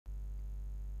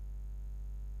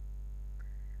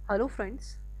Hello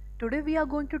friends, today we are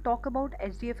going to talk about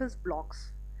HDFS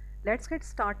blocks. Let's get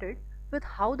started with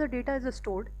how the data is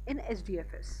stored in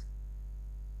HDFS.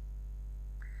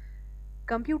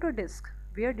 Computer disk,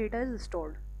 where data is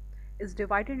stored, is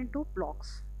divided into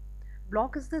blocks.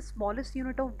 Block is the smallest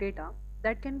unit of data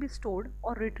that can be stored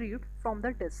or retrieved from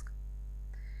the disk.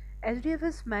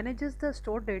 HDFS manages the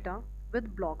stored data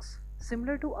with blocks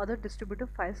similar to other distributed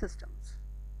file systems.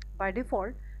 By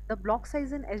default, the block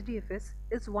size in HDFS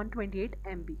is 128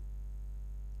 MB.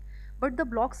 But the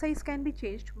block size can be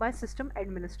changed by system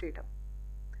administrator.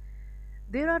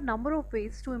 There are a number of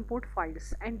ways to import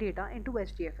files and data into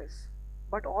HDFS,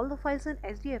 but all the files in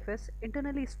HDFS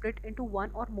internally split into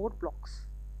one or more blocks.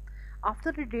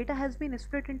 After the data has been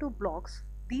split into blocks,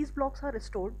 these blocks are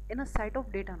stored in a set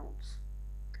of data nodes.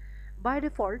 By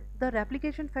default, the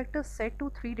replication factor is set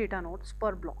to 3 data nodes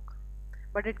per block,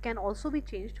 but it can also be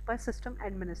changed by system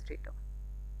administrator.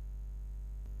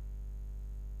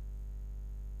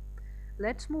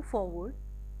 Let's move forward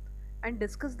and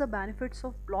discuss the benefits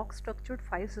of block structured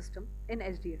file system in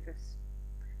HDFS.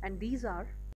 And these are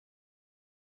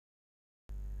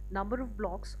number of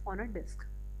blocks on a disk.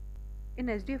 In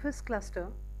HDFS cluster,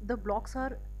 the blocks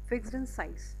are fixed in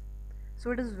size,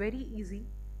 so it is very easy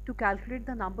to calculate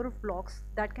the number of blocks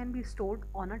that can be stored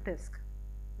on a disk.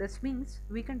 This means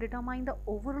we can determine the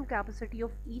overall capacity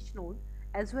of each node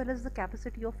as well as the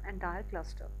capacity of entire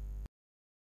cluster.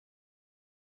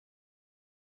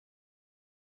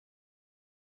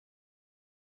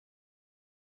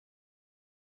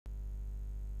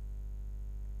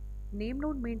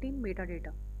 Namenode maintain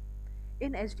metadata.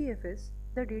 In HDFS,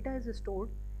 the data is stored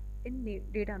in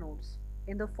data nodes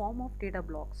in the form of data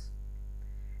blocks.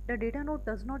 The data node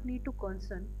does not need to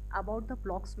concern about the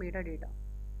block's metadata,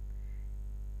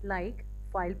 like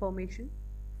file permission,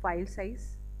 file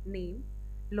size, name,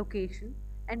 location,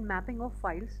 and mapping of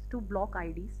files to block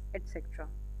IDs, etc.,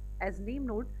 as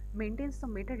Namenode maintains the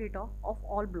metadata of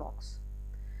all blocks.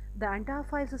 The entire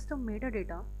file system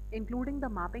metadata, including the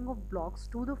mapping of blocks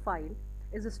to the file,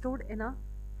 is stored in a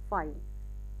file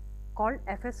called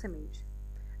FS image.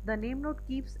 The Namenode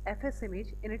keeps FS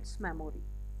image in its memory.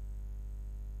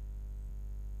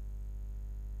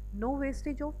 No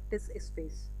wastage of disk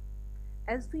space.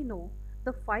 As we know,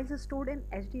 the files stored in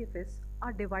HDFS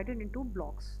are divided into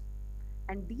blocks,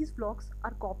 and these blocks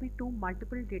are copied to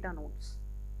multiple data nodes.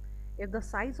 If the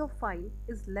size of file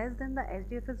is less than the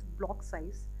HDFS block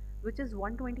size, which is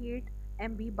 128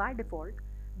 MB by default,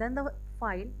 then the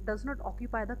file does not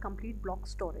occupy the complete block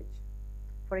storage.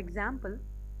 For example,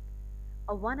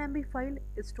 a 1 MB file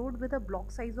is stored with a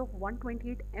block size of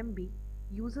 128 MB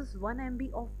uses 1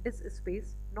 MB of disk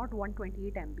space, not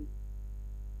 128 MB.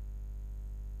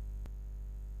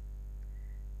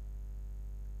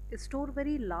 Store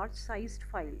very large sized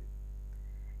file.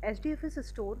 HDFS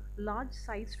store large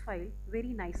sized file very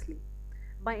nicely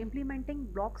by implementing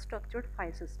block structured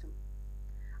file system.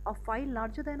 A file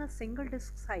larger than a single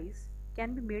disk size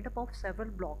can be made up of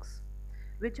several blocks,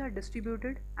 which are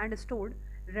distributed and stored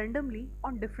randomly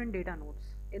on different data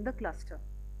nodes in the cluster.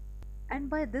 And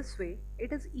by this way,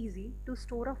 it is easy to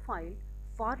store a file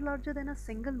far larger than a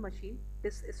single machine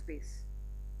disk space.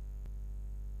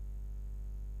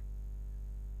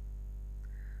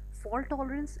 Fault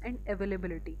tolerance and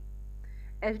availability.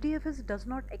 HDFS does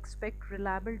not expect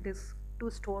reliable disks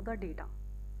to store the data.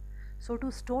 So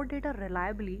to store data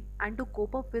reliably and to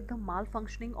cope up with the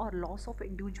malfunctioning or loss of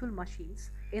individual machines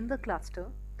in the cluster,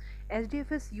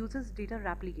 HDFS uses data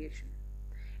replication.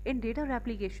 In data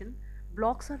replication,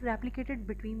 blocks are replicated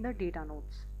between the data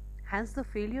nodes. Hence, the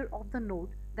failure of the node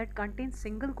that contains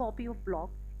single copy of block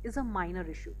is a minor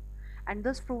issue and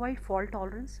thus provide fault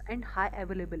tolerance and high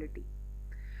availability.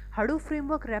 Hadoop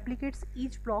framework replicates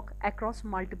each block across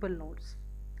multiple nodes.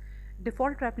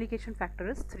 Default replication factor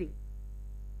is 3.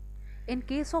 In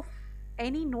case of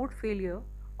any node failure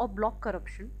or block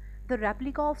corruption, the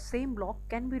replica of same block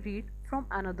can be read from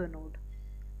another node.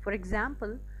 For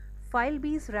example, file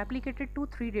B is replicated to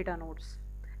 3 data nodes.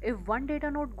 If one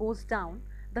data node goes down,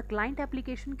 the client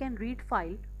application can read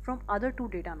file from other 2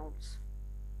 data nodes.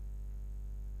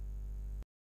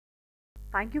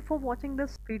 Thank you for watching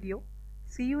this video.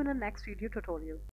 See you in the next video tutorial.